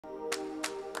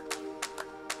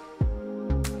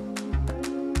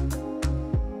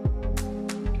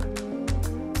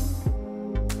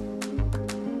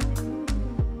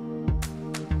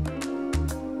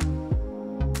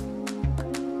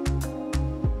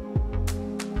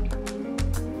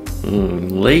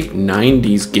Late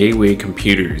 90s gateway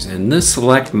computers, and this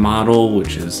select model,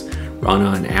 which is run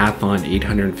on Athlon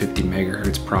 850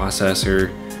 megahertz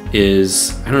processor,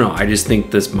 is, I don't know, I just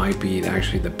think this might be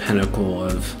actually the pinnacle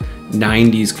of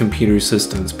 90s computer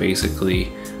systems,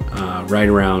 basically, right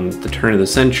around the turn of the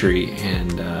century.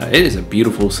 And it is a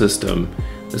beautiful system,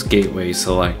 this Gateway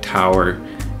Select Tower.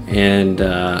 And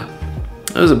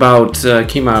it was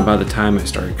came out about the time I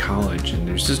started college, and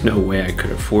there's just no way I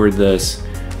could afford this.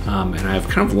 And I've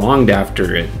kind of longed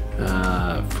after it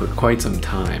for quite some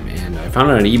time. And I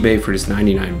found it on eBay for just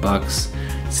 99 bucks.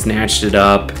 Snatched it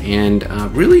up, and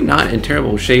really not in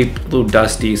terrible shape, a little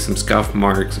dusty, some scuff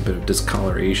marks, a bit of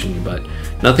discoloration, but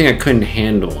nothing I couldn't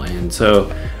handle. And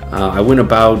so I went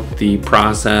about the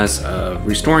process of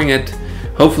restoring it,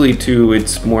 hopefully to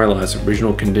its more or less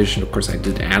original condition. Of course, I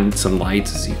did add some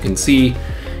lights, as you can see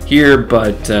here,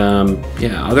 but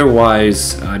yeah,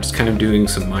 otherwise just kind of doing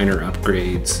some minor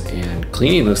upgrades and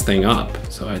cleaning this thing up.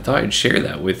 So I thought I'd share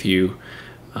that with you,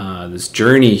 this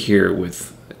journey here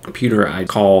with computer I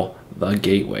call the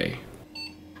Gateway.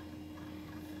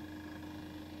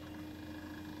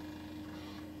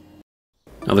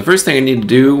 Now the first thing I needed to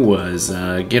do was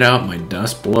get out my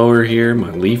dust blower here, my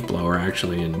leaf blower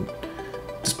actually, and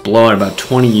just blow out about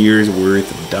 20 years worth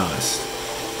of dust.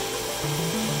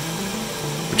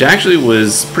 Which actually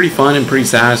was pretty fun and pretty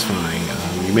satisfying.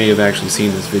 You may have actually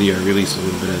seen this video. I released a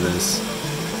little bit of this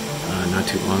not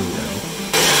too long ago.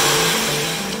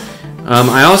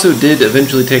 I also did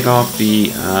eventually take off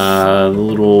the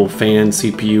little fan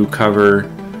CPU cover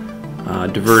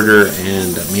diverter,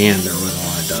 and man, there was a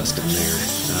lot of dust in there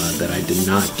that I did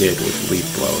not get with the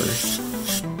leaf blower.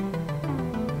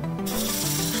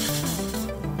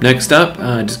 Next up,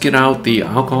 just get out the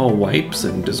alcohol wipes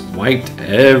and just wiped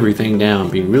everything down,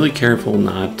 being really careful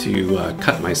not to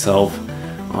cut myself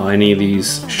on any of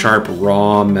these sharp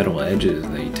raw metal edges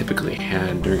that you typically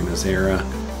had during this era.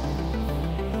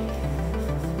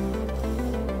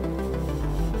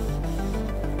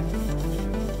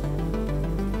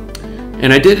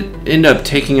 And I did end up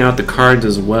taking out the cards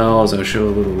as well, as I'll show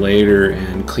a little later,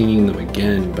 and cleaning them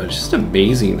again, but it's just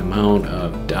amazing the amount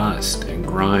of dust and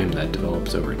grime that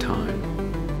develops over time.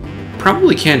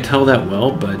 Probably can't tell that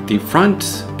well, but the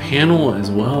front panel as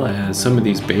well as some of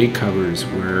these bay covers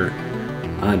were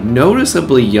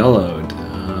noticeably yellowed,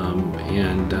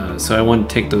 so I want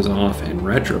to take those off and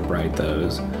retrobrite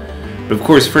those. But of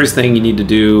course, first thing you need to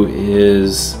do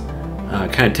is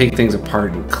kind of take things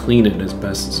apart and clean it as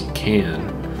best as you can.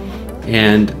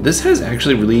 And this has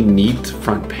actually really neat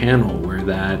front panel where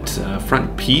that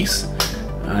front piece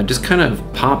just kind of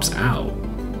pops out.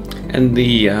 And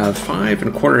the 5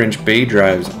 1/4 inch bay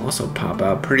drives also pop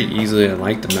out pretty easily. I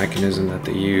like the mechanism that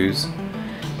they use.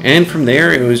 And from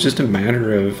there, it was just a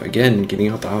matter of, again, getting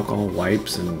out the alcohol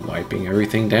wipes and wiping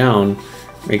everything down.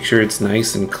 Make sure it's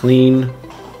nice and clean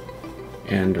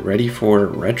and ready for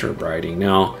retrobriting.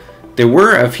 Now, there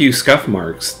were a few scuff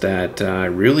marks that I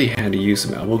really had to use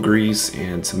some elbow grease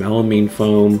and some melamine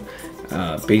foam,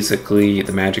 basically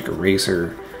the magic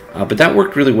eraser, but that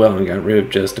worked really well and got rid of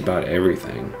just about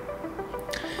everything.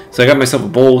 So I got myself a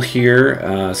bowl here,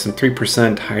 some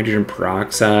 3% hydrogen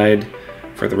peroxide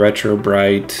for the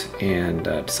retrobrite, and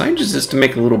decided just to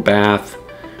make a little bath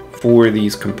for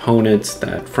these components,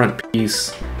 that front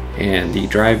piece and the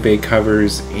drive bay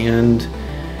covers. And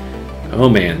oh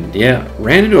man, yeah,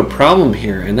 ran into a problem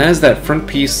here, and that is that front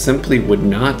piece simply would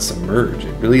not submerge.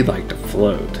 It really liked to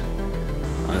float.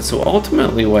 So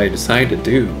ultimately what I decided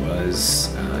to do was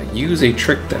use a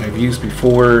trick that I've used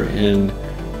before in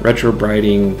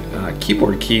retrobriting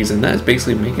keyboard keys, and that is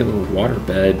basically making a little water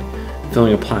bed,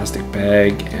 filling a plastic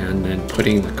bag, and then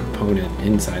putting the component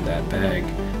inside that bag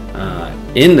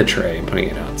in the tray and putting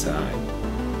it outside.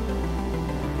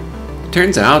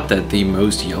 Turns out that the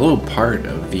most yellow part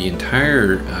of the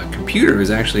entire computer is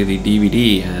actually the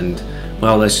DVD, and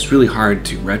well, that's just really hard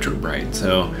to retrobrite.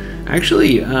 So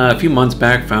actually a few months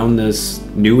back found this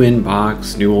new in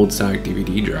box, new old stock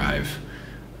DVD drive.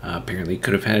 Apparently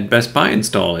could have had Best Buy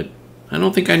install it. I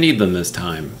don't think I need them this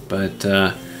time, but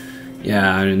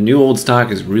yeah, new old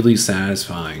stock is really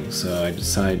satisfying, so I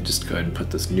decided just to go ahead and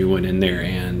put this new one in there.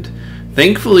 And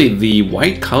thankfully, the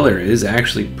white color is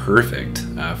actually perfect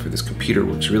for this computer.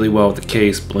 Works really well with the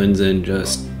case, blends in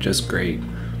just great.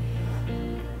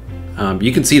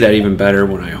 You can see that even better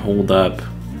when I hold up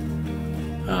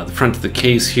the front of the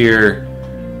case here,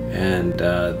 and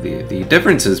the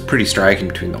difference is pretty striking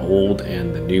between the old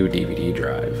and the new DVD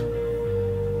drive.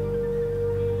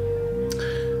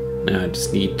 Now I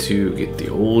just need to get the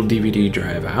old DVD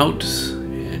drive out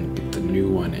and get the new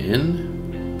one in.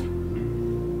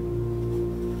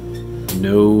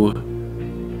 no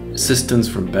assistance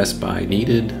from Best Buy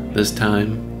needed this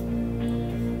time.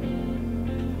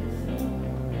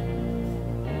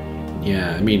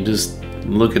 Yeah, I mean, just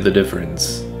look at the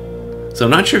difference. So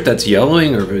I'm not sure if that's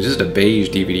yellowing or if it was just a beige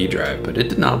DVD drive, but it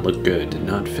did not look good, did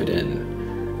not fit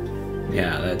in.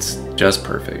 Yeah, that's just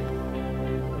perfect.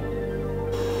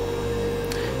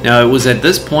 Now, it was at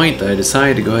this point that I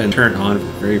decided to go ahead and turn it on for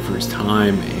the very first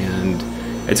time, and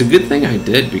it's a good thing I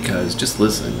did, because just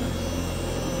listen.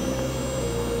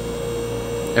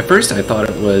 At first I thought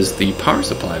it was the power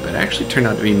supply, but it actually turned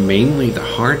out to be mainly the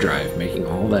hard drive making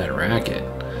all that racket.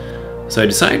 So I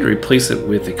decided to replace it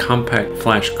with a compact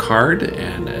flash card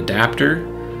and adapter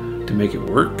to make it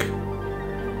work.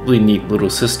 Really neat little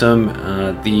system.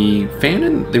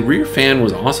 The rear fan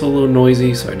was also a little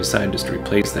noisy, so I decided just to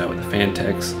replace that with a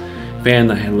Fantex fan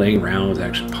that I had laying around. It was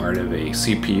actually part of a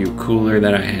CPU cooler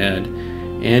that I had,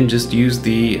 and just used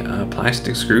the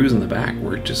plastic screws in the back.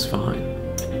 Worked just fine.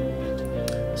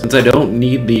 Since I don't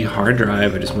need the hard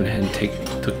drive, I just went ahead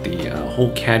and took the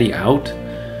whole caddy out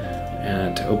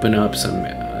to open up some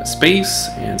space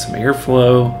and some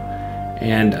airflow.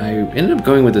 And I ended up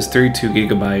going with this 32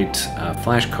 gigabyte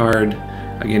flash card,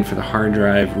 again for the hard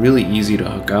drive. Really easy to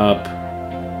hook up.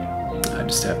 I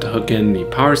just have to hook in the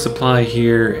power supply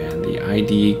here and the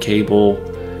ID cable,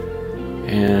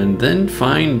 and then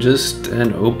find just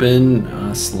an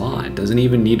open slot. Doesn't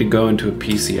even need to go into a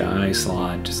PCI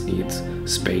slot, just needs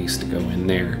space to go in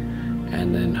there,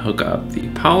 and then hook up the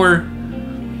power.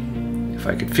 If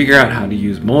I could figure out how to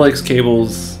use Molex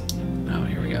cables. Oh,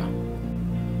 here we go.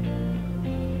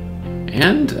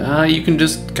 And you can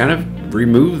just kind of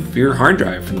remove your hard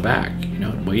drive from the back. You know,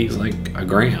 it weighs like a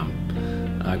gram.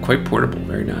 Quite portable,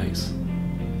 very nice.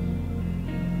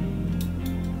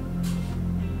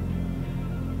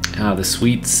 The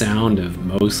sweet sound of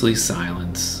mostly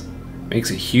silence makes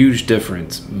a huge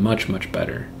difference. Much, much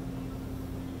better.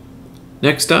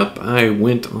 Next up, I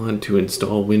went on to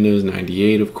install Windows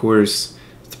 98, of course.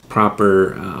 It's the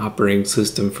proper operating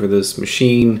system for this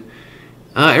machine.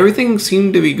 Everything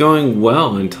seemed to be going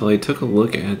well until I took a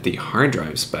look at the hard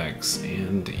drive specs,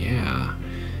 and yeah,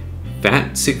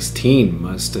 FAT16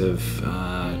 must have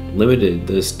limited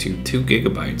this to 2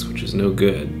 gigabytes, which is no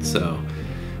good. So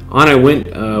on I went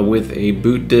with a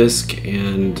boot disk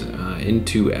and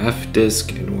into F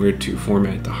disk in order to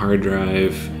format the hard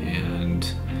drive and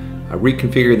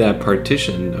reconfigure that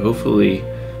partition to hopefully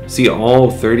see all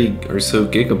 30 or so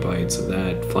gigabytes of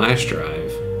that flash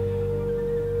drive.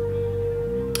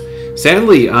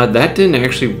 Sadly, that didn't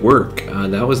actually work.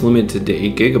 That was limited to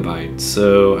 8 gigabytes,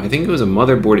 so I think it was a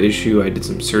motherboard issue. I did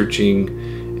some searching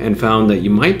and found that you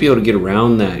might be able to get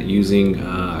around that using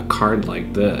a card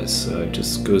like this. It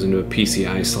just goes into a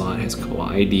PCI slot, has a couple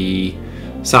ID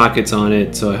sockets on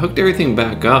it. So I hooked everything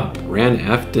back up, ran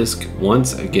F-disk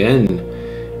once again,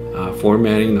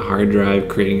 formatting the hard drive,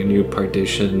 creating a new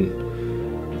partition.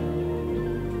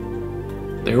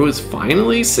 There was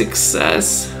finally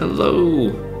success.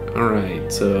 Hello.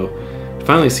 Alright, so it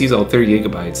finally sees all 30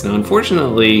 gigabytes. Now,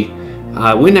 unfortunately,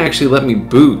 it wouldn't actually let me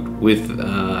boot with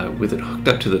it hooked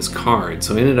up to this card,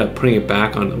 so I ended up putting it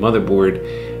back on the motherboard.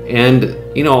 And,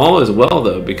 you know, all is well,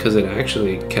 though, because it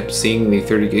actually kept seeing the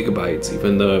 30 gigabytes,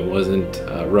 even though it wasn't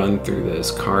run through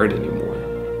this card anymore.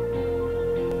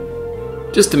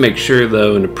 Just to make sure,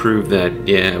 though, and to prove that,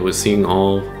 yeah, it was seeing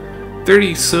all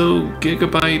 30 so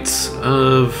gigabytes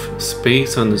of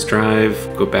space on this drive,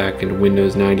 go back into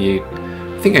Windows 98.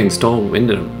 I think I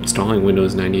ended up installing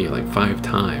Windows 98 like 5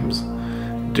 times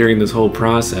during this whole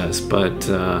process, but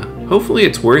hopefully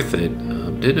it's worth it.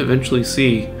 Did eventually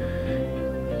see,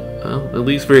 well, at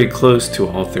least very close to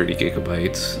all 30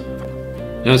 gigabytes.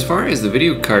 Now, as far as the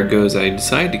video card goes, I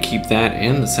decided to keep that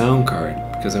and the sound card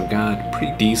because I've got a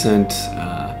pretty decent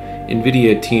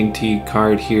NVIDIA TNT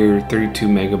card here, 32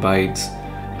 megabytes,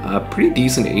 pretty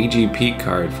decent AGP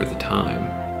card for the time.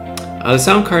 The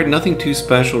sound card, nothing too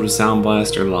special to Sound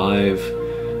Blaster Live.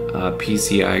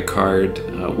 PCI card,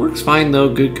 works fine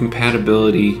though, good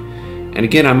compatibility. And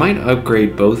again, I might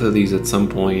upgrade both of these at some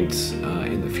point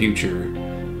in the future,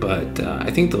 but I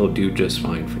think they'll do just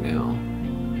fine for now.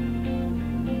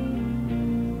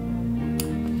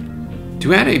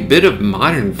 To add a bit of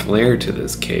modern flair to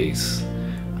this case,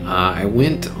 I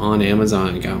went on Amazon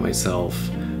and got myself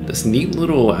this neat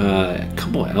little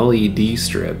couple LED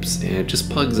strips, and it just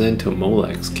plugs into a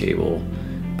Molex cable,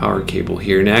 power cable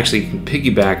here, and actually you can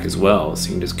piggyback as well, so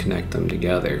you can just connect them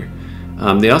together.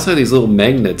 They also have these little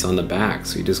magnets on the back,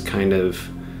 so you just kind of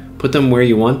put them where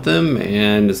you want them,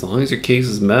 and as long as your case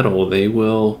is metal, they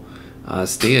will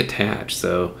stay attached.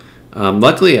 So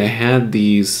Luckily, I had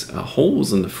these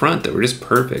holes in the front that were just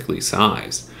perfectly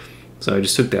sized. So I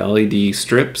just took the LED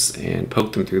strips and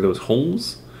poked them through those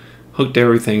holes, hooked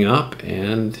everything up,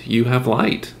 and you have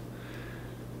light.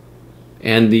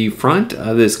 And the front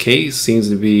of this case seems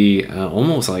to be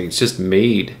almost like it's just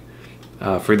made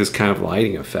for this kind of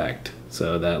lighting effect.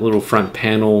 So that little front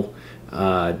panel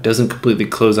doesn't completely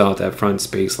close out that front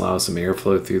space, allows some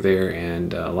airflow through there,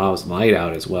 and allows light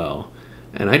out as well.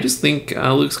 And I just think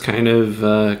looks kind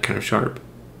of sharp.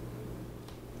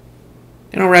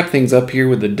 And I'll wrap things up here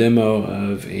with a demo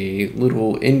of a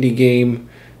little indie game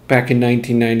back in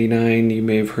 1999. You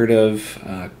may have heard of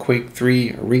Quake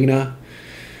 3 Arena.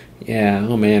 Yeah,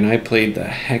 oh man, I played the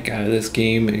heck out of this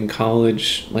game in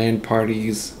college, LAN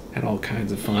parties, had all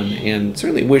kinds of fun, and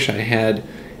certainly wish I had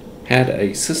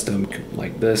a system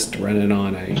like this to run it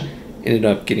on. I ended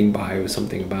up getting by with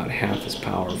something about half as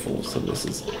powerful, so this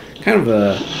is kind of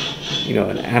a,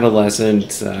 an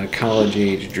adolescent, college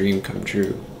age dream come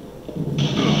true.